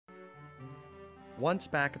Once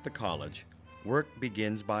back at the college, work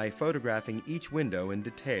begins by photographing each window in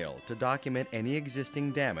detail to document any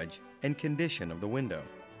existing damage and condition of the window.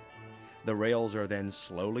 The rails are then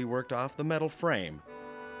slowly worked off the metal frame.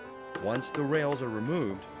 Once the rails are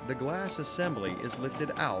removed, the glass assembly is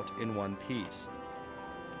lifted out in one piece.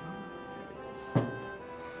 There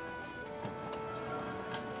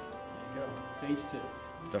you go, phase two.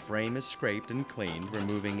 The frame is scraped and cleaned,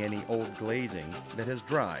 removing any old glazing that has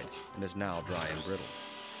dried and is now dry and brittle.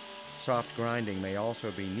 Soft grinding may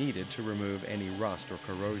also be needed to remove any rust or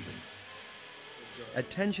corrosion.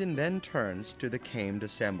 Attention then turns to the camed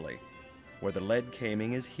assembly, where the lead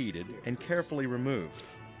caming is heated and carefully removed.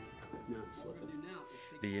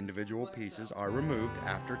 The individual pieces are removed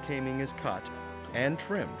after caming is cut and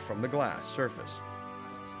trimmed from the glass surface.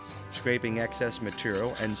 Scraping excess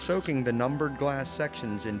material and soaking the numbered glass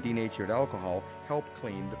sections in denatured alcohol help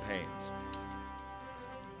clean the panes.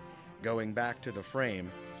 Going back to the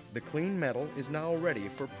frame, the clean metal is now ready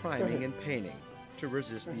for priming and painting to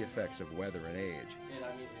resist the effects of weather and age.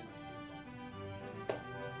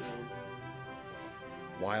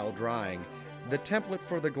 While drying, the template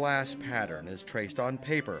for the glass pattern is traced on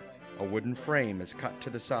paper. A wooden frame is cut to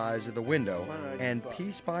the size of the window, and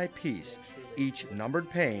piece by piece, each numbered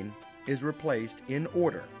pane is replaced in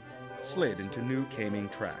order, slid into new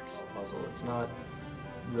caming tracks. It's not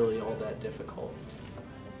really all that difficult.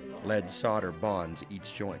 Lead solder bonds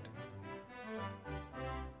each joint.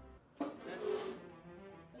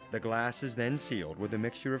 The glass is then sealed with a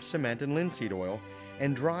mixture of cement and linseed oil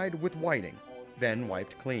and dried with whiting, then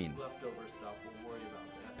wiped clean.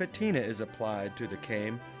 Patina is applied to the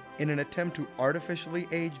came in an attempt to artificially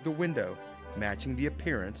age the window, matching the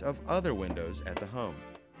appearance of other windows at the home.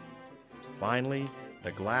 Finally,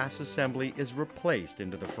 the glass assembly is replaced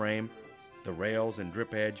into the frame, the rails and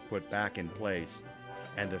drip edge put back in place,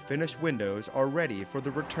 and the finished windows are ready for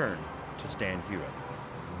the return to StanHywet.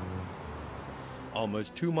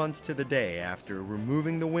 Almost 2 months to the day after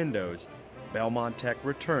removing the windows, Belmont Tech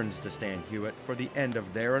returns to StanHywet for the end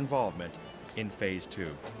of their involvement in Phase 2.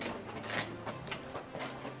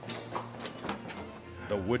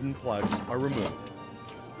 The wooden plugs are removed,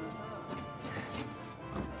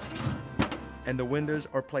 and the windows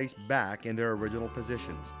are placed back in their original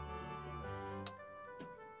positions.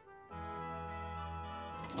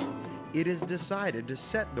 It is decided to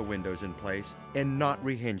set the windows in place and not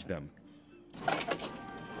rehinge them.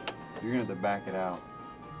 You're gonna have to back it out.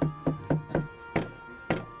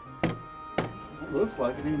 It looks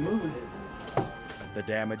like it ain't moving. The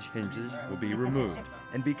damaged hinges will be removed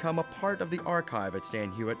and become a part of the archive at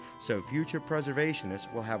StanHywet, so future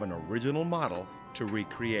preservationists will have an original model to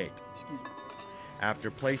recreate.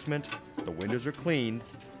 After placement, the windows are cleaned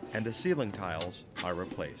and the ceiling tiles are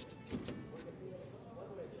replaced.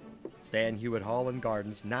 StanHywet Hall and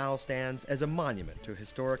Gardens now stands as a monument to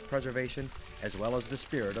historic preservation, as well as the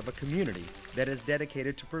spirit of a community that is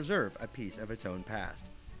dedicated to preserve a piece of its own past.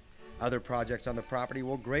 Other projects on the property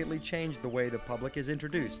will greatly change the way the public is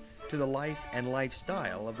introduced to the life and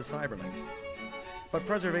lifestyle of the Seiberlings. But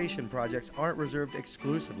preservation projects aren't reserved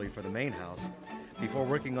exclusively for the main house. Before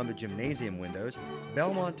working on the gymnasium windows,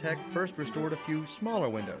 Belmont Tech first restored a few smaller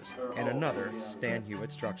windows and another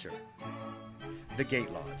StanHywet structure. The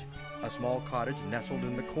Gate Lodge, a small cottage nestled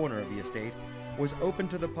in the corner of the estate, was opened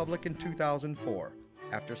to the public in 2004,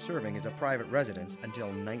 after serving as a private residence until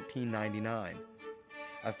 1999.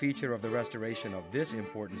 A feature of the restoration of this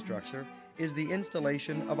important structure is the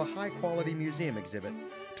installation of a high-quality museum exhibit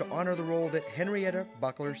to honor the role that Henrietta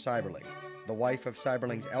Buckler Seiberling, the wife of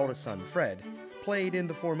Seiberling's eldest son Fred, played in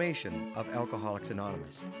the formation of Alcoholics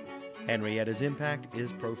Anonymous. Henrietta's impact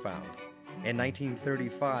is profound. In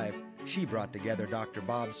 1935, she brought together Dr.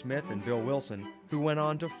 Bob Smith and Bill Wilson, who went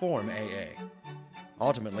on to form AA.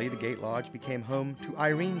 Ultimately, the Gate Lodge became home to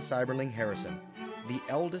Irene Seiberling Harrison, the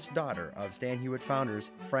eldest daughter of StanHywet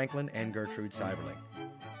founders Franklin and Gertrude Seiberling.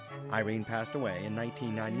 Irene passed away in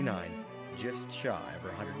 1999, just shy of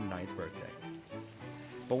her 109th birthday.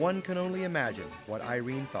 But one can only imagine what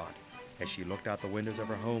Irene thought as she looked out the windows of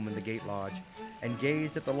her home in the Gate Lodge and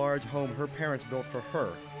gazed at the large home her parents built for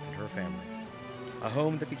her and her family. A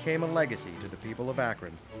home that became a legacy to the people of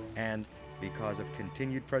Akron and, because of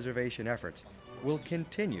continued preservation efforts, will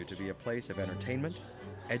continue to be a place of entertainment,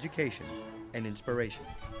 education, and inspiration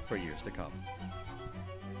for years to come.